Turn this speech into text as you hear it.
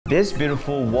This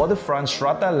beautiful waterfront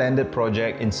strata landed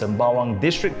project in Sembawang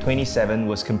District 27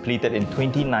 was completed in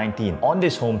 2019. On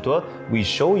this home tour, we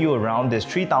show you around this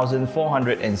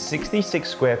 3,466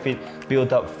 square feet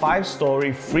built up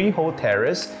 5-story freehold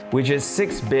terrace, which is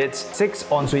 6 beds,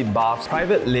 6 ensuite baths,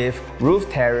 private lift, roof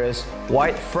terrace,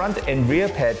 wide front and rear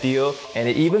patio, and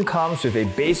it even comes with a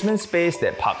basement space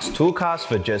that parks 2 cars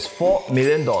for just $4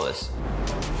 million.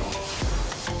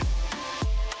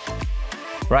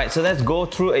 Right, so let's go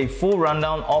through a full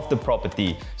rundown of the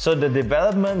property. So the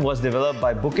development was developed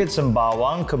by Bukit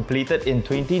Sembawang, completed in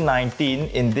 2019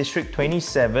 in District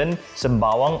 27,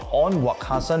 Sembawang on Wak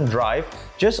Hassan Drive,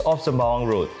 just off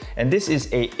Sembawang Road. And this is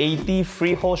a 80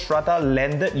 freehold strata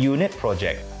landed unit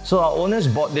project. So our owners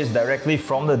bought this directly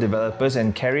from the developers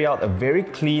and carry out a very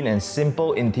clean and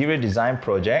simple interior design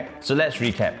project. So let's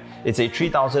recap. It's a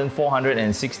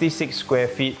 3,466 square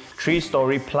feet,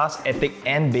 3-story plus attic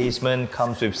and basement,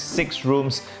 comes with 6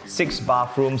 rooms, 6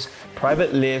 bathrooms,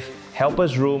 private lift,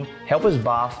 helper's room, helper's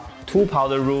bath, 2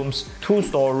 powder rooms, 2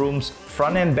 storerooms,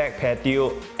 front and back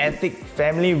patio, attic,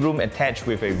 family room attached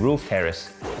with a roof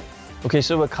terrace. Okay,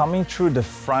 so we're coming through the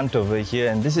front over here,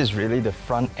 and this is really the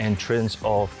front entrance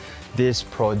of this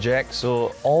project.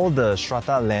 So all the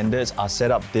strata landers are set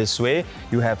up this way.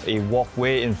 You have a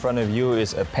walkway in front of you,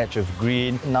 is a patch of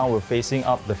green. Now we're facing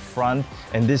up the front,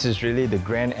 and this is really the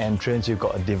grand entrance. You've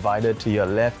got a divider to your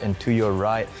left and to your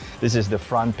right. This is the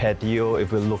front patio.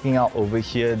 If we're looking out over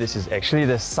here, this is actually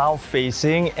the south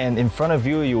facing, and in front of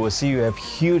you, you will see you have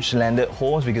huge landed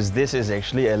homes because this is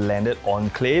actually a landed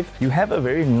enclave. You have a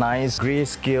very nice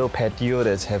grayscale patio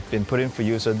that have been put in for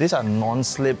you. So these are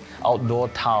non-slip outdoor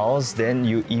tiles. Then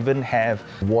you even have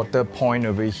water point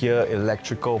over here,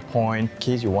 electrical point. In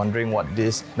case you're wondering what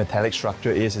this metallic structure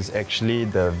is, it's actually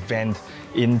the vent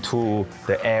into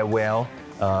the air well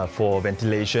for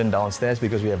ventilation downstairs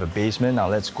because we have a basement. Now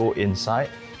let's go inside.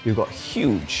 You've got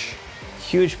huge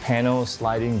panel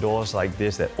sliding doors like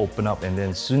this that open up, and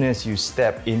then as soon as you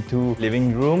step into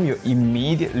living room, you're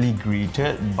immediately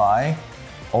greeted by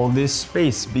all this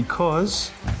space because,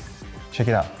 check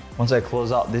it out. Once I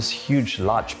close out this huge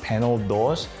large panel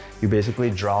doors, you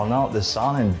basically drown out the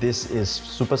sound, and this is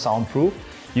super soundproof.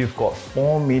 You've got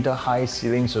 4-meter high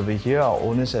ceilings over here. Our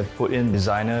owners have put in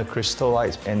designer crystal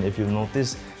lights, and if you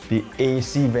notice, the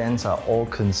AC vents are all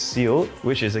concealed,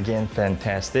 which is again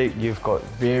fantastic. You've got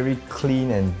very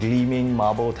clean and gleaming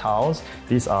marble tiles.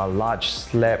 These are large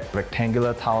slab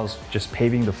rectangular tiles just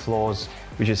paving the floors,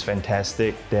 which is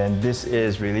fantastic. Then this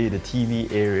is really the TV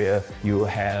area. You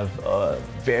have a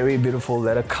very beautiful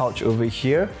leather couch over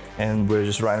here, and we're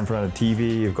just right in front of the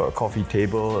TV. You've got a coffee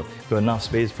table, you've got enough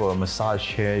space for a massage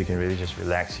chair. You can really just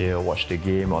relax here, watch the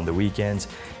game on the weekends,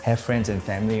 have friends and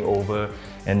family over.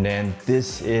 And then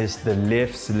this is the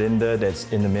lift cylinder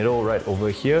that's in the middle right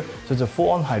over here. So it's a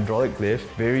full-on hydraulic lift,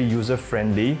 very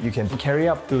user-friendly. You can carry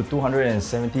up to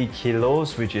 270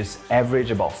 kilos, which is average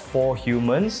about 4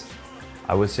 humans.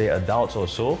 I would say adults or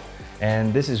so.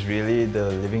 And this is really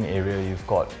the living area. You've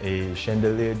got a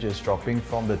chandelier just dropping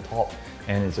from the top,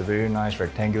 and it's a very nice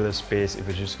rectangular space. If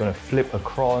you're just going to flip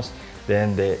across,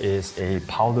 then there is a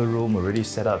powder room already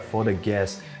set up for the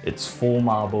guests. It's full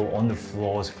marble on the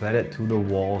floors, cladded to the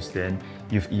walls. Then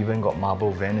you've even got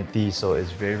marble vanity, so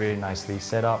it's very, very nicely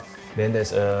set up. Then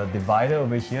there's a divider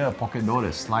over here, a pocket door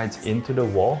that slides into the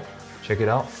wall. Check it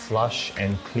out, flush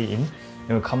and clean.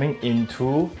 And we're coming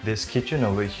into this kitchen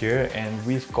over here, and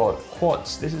we've got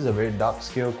quartz. This is a very dark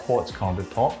scale quartz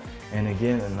countertop, and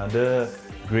again another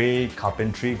grey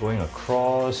carpentry going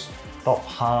across. Top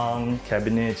hung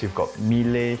cabinets, you've got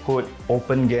melee hood,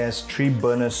 open gas,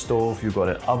 3-burner stove, you've got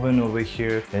an oven over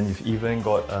here, and you've even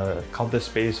got a counter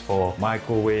space for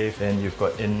microwave, and you've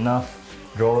got enough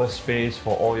drawer space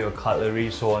for all your cutlery,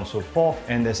 so on and so forth.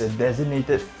 And there's a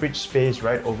designated fridge space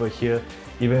right over here,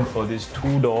 even for this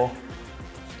 2-door,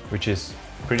 which is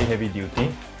pretty heavy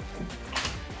duty.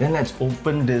 Then let's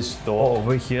open this door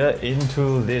over here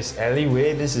into this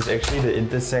alleyway. This is actually the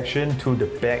intersection to the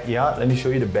backyard. Let me show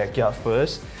you the backyard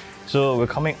first. So we're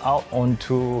coming out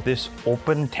onto this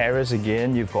open terrace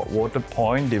again. You've got water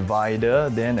point, divider,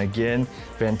 then again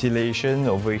ventilation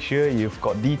over here. You've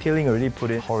got detailing already put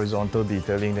in, horizontal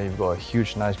detailing. Then you've got a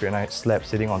huge nice granite slab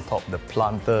sitting on top of the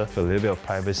planter for a little bit of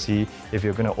privacy. If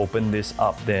you're going to open this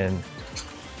up, then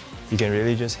you can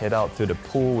really just head out to the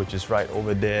pool, which is right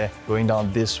over there. Going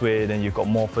down this way, then you've got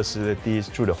more facilities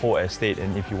through the whole estate.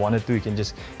 And if you wanted to, you can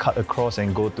just cut across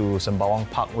and go to Sembawang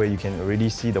Park, where you can already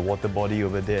see the water body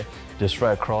over there. Just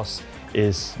right across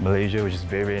is Malaysia, which is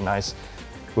very, very nice.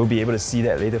 We'll be able to see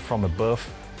that later from above.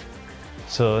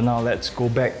 So now let's go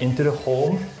back into the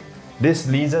home. This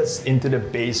leads us into the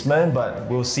basement, but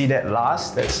we'll see that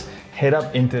last. Let's head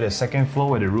up into the second floor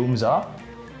where the rooms are.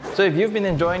 So if you've been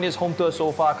enjoying this home tour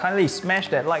so far, kindly smash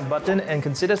that like button and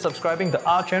consider subscribing to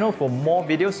our channel for more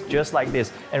videos just like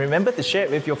this. And remember to share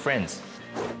it with your friends.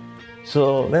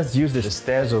 So let's use the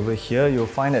stairs over here. You'll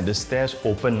find that the stairs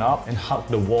open up and hug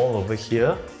the wall over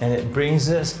here. And it brings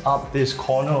us up this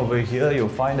corner over here. You'll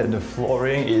find that the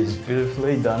flooring is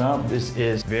beautifully done up. This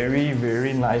is very,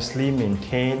 very nicely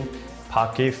maintained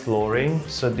parquet flooring.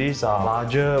 So these are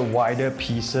larger, wider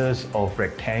pieces of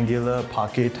rectangular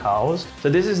parquet tiles. So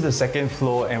this is the second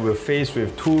floor and we're faced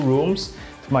with two rooms.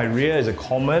 To my rear is a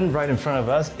common. Right in front of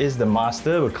us is the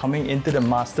master. We're coming into the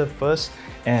master first.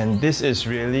 And this is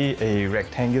really a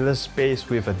rectangular space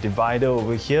with a divider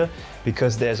over here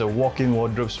because there's a walk-in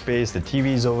wardrobe space, the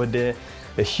TV's over there,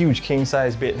 the huge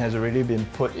king-size bed has already been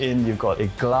put in, you've got a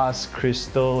glass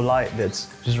crystal light that's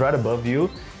just right above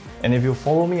you. And if you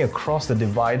follow me across the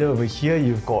divider over here,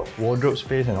 you've got wardrobe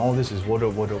space and all this is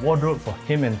wardrobe for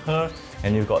him and her.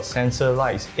 And you've got sensor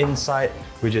lights inside,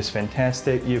 which is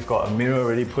fantastic. You've got a mirror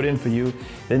already put in for you.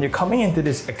 Then you're coming into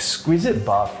this exquisite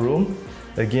bathroom.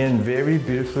 Again, very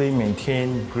beautifully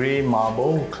maintained grey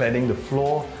marble cladding the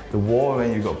floor, the wall,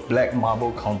 and you've got black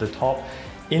marble countertop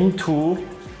into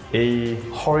a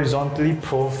horizontally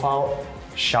profiled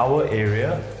shower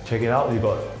area. Check it out, you've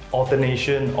got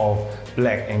alternation of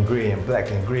black and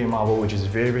grey marble, which is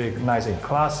very, very nice and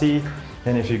classy.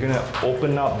 And if you're gonna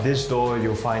open up this door,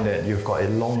 you'll find that you've got a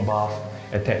long bath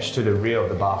attached to the rear of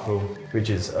the bathroom, which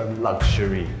is a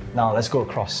luxury. Now let's go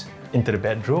across into the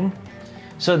bedroom.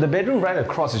 So the bedroom right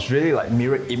across is really like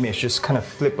mirror image, just kind of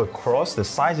flip across. The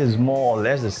size is more or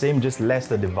less the same, just less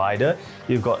the divider.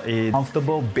 You've got a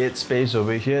comfortable bed space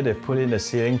over here. They've put in a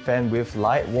ceiling fan with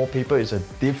light. Wallpaper is a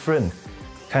different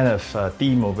kind of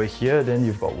theme over here. Then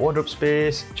you've got wardrobe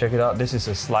space. Check it out, this is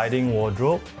a sliding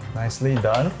wardrobe. Nicely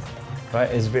done,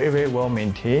 right? It's very, very well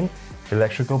maintained.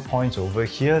 Electrical points over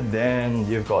here. Then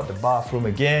you've got the bathroom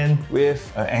again with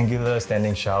an angular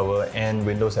standing shower and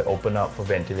windows that open up for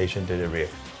ventilation to the rear.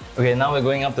 Okay, now we're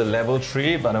going up to level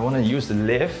 3, but I want to use the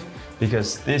lift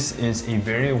because this is a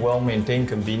very well maintained,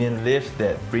 convenient lift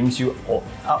that brings you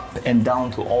up and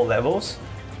down to all levels.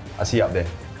 I see you up there.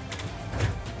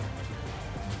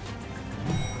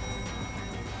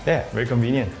 Yeah, very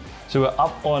convenient. So we're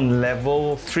up on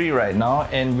level 3 right now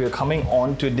and we're coming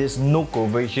on to this nook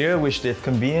over here which they've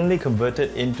conveniently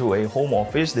converted into a home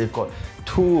office. They've got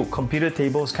 2 computer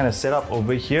tables kind of set up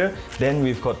over here. Then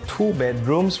we've got 2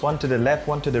 bedrooms, one to the left,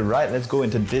 one to the right. Let's go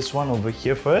into this one over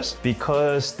here first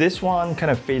because this one kind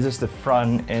of faces the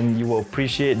front and you will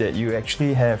appreciate that you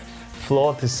actually have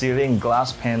floor-to-ceiling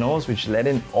glass panels which let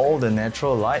in all the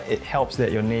natural light. It helps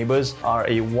that your neighbors are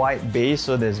a white base,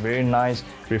 so there's very nice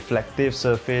reflective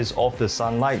surface of the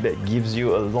sunlight that gives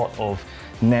you a lot of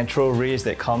natural rays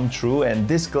that come through. And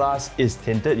this glass is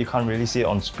tinted, you can't really see it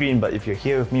on screen, but if you're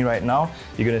here with me right now,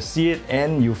 you're gonna see it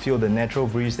and you feel the natural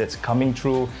breeze that's coming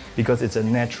through because it's a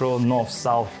natural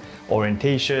north-south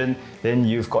orientation. Then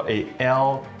you've got a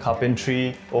L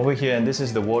carpentry over here and this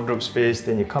is the wardrobe space.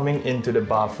 Then you're coming into the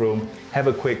bathroom, have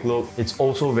a quick look. It's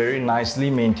also very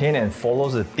nicely maintained and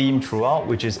follows the theme throughout,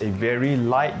 which is a very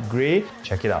light grey.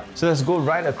 Check it out. So let's go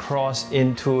right across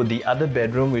into the other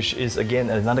bedroom, which is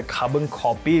again another carbon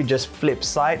copy, just flip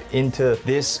side into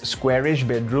this squarish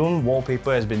bedroom.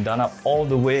 Wallpaper has been done up all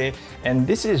the way and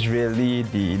this is really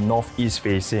the northeast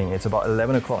facing. It's about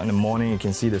 11 o'clock in the morning. You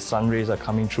can see the sun rays are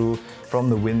coming through from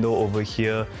the window over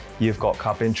here. You've got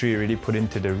carpentry already put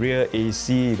into the rear,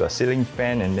 AC, you've got ceiling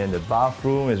fan, and then the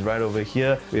bathroom is right over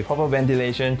here with proper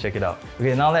ventilation. Check it out.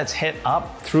 Okay, now let's head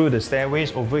up through the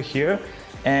stairways over here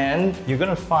and you're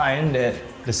gonna find that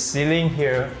the ceiling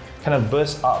here kind of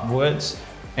bursts upwards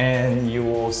and you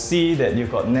will see that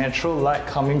you've got natural light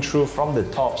coming through from the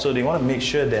top. So they want to make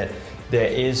sure that there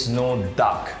is no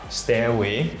dark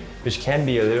stairway, which can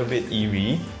be a little bit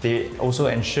eerie. They also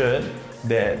ensured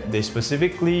that they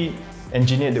specifically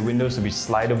engineered the windows to be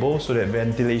slidable so that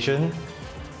ventilation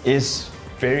is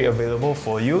very available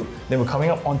for you. Then we're coming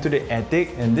up onto the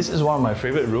attic and this is one of my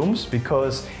favorite rooms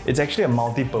because it's actually a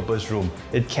multi-purpose room.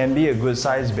 It can be a good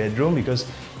sized bedroom because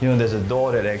there's a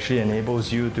door that actually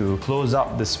enables you to close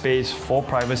up the space for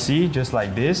privacy, just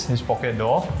like this pocket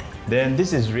door. Then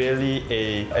this is really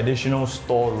a additional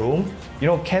storeroom.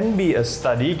 Can be a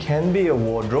study, can be a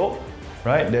wardrobe,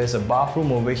 right? There's a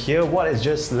bathroom over here. What it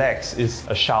just lacks is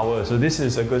a shower. So this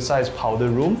is a good sized powder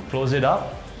room. Close it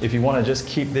up if you want to just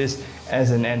keep this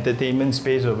as an entertainment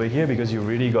space over here, because you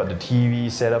really got the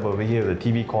TV set up over here, the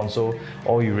TV console,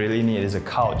 all you really need is a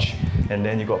couch, and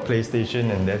then you got PlayStation,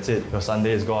 and that's it. Your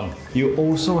Sunday is gone. You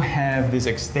also have this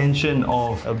extension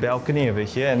of a balcony over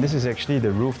here, and this is actually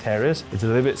the roof terrace. It's a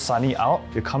little bit sunny out.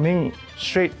 You're coming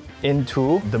straight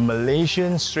into the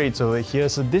Malaysian Straits over here.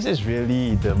 So this is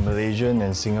really the Malaysian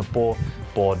and Singapore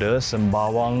border.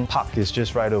 Sembawang Park is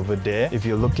just right over there. If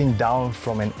you're looking down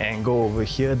from an angle over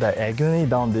here, diagonally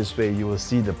down this way, you will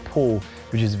see the pool,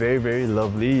 which is very, very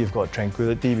lovely. You've got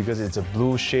tranquility because it's a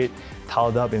blue shade,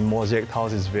 tiled up in mosaic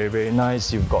tiles. It's very, very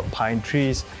nice. You've got pine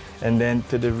trees. And then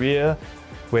to the rear,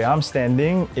 where I'm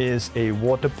standing is a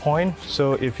water point.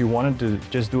 So if you wanted to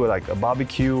just do like a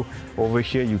barbecue over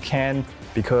here, you can,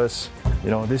 because you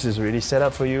know this is really set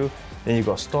up for you. Then you've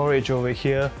got storage over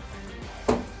here.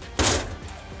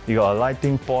 You got a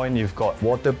lighting point, you've got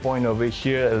water point over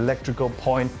here, electrical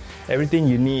point, everything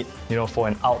you need, you know, for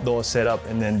an outdoor setup.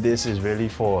 And then this is really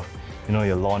for, you know,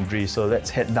 your laundry. So let's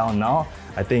head down now.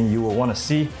 I think you will want to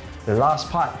see the last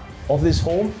part of this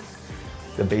home,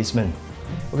 the basement.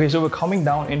 Okay, so we're coming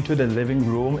down into the living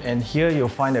room, and here you'll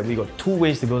find that we got two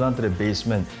ways to go down to the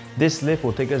basement. This lift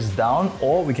will take us down,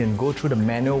 or we can go through the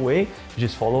manual way, which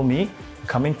is follow me.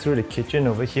 Coming through the kitchen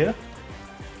over here.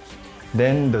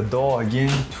 Then the door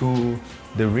again to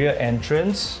the rear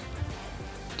entrance.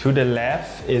 To the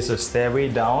left is a stairway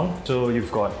down. So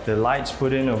you've got the lights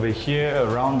put in over here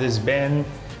around this bend.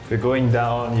 We're going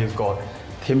down, you've got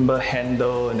timber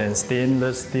handle and then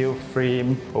stainless steel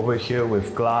frame over here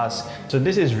with glass. So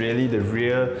this is really the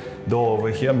rear door over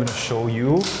here. I'm going to show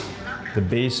you the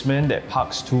basement that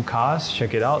parks two cars.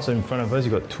 Check it out. So in front of us,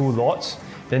 you've got two lots.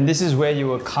 Then this is where you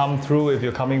will come through if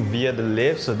you're coming via the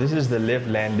lift. So this is the lift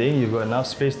landing. You've got enough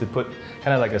space to put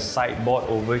kind of like a sideboard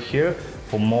over here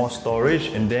for more storage.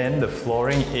 And then the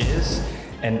flooring is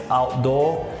an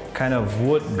outdoor kind of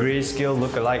wood grayscale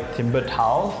look-alike timber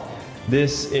tile.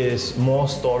 This is more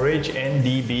storage and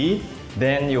DB.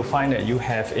 Then you'll find that you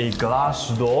have a glass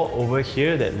door over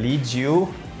here that leads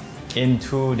you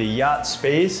into the yard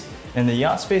space. And the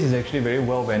yard space is actually very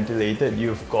well ventilated.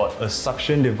 You've got a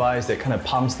suction device that kind of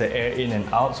pumps the air in and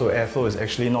out, so airflow is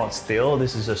actually not still.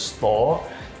 This is a store.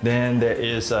 Then there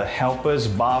is a helper's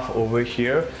bath over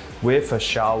here with a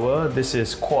shower. This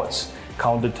is quartz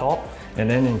countertop. And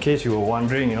then in case you were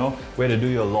wondering, you know, where to do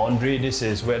your laundry, this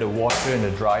is where the washer and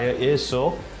the dryer is.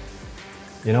 So,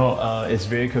 you know, it's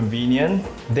very convenient.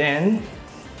 Then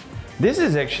this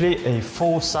is actually a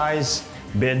full-size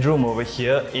bedroom over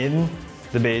here in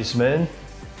the basement.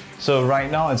 So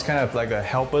right now it's kind of like a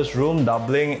helper's room,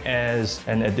 doubling as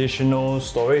an additional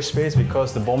storage space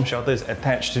because the bomb shelter is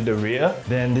attached to the rear.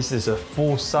 Then this is a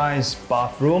full-size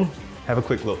bathroom. Have a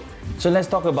quick look. So let's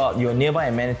talk about your nearby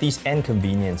amenities and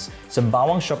convenience.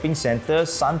 Sembawang Shopping Centre,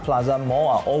 Sun Plaza Mall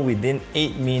are all within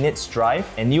 8 minutes drive,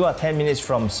 and you are 10 minutes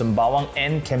from Sembawang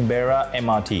and Canberra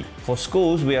MRT. For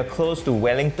schools, we are close to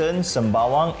Wellington,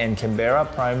 Sembawang and Canberra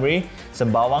Primary,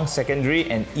 Sembawang Secondary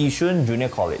and Yishun Junior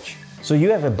College. So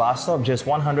you have a bus stop just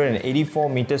 184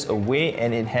 meters away,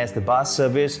 and it has the bus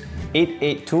service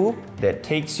 882 that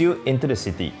takes you into the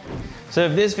city. So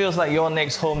if this feels like your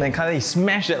next home, then kindly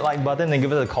smash that like button and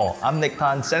give us a call. I'm Nick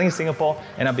Tan, selling in Singapore,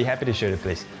 and I'll be happy to share the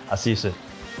place. I'll see you soon.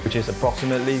 Which is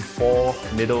approximately 4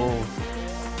 middle...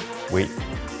 Wait.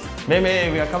 Mei,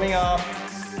 we are coming up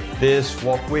this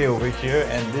walkway over here,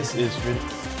 and this is really...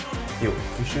 Yo,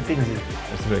 you shooting, is it?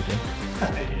 Let's do it again.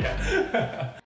 Yeah.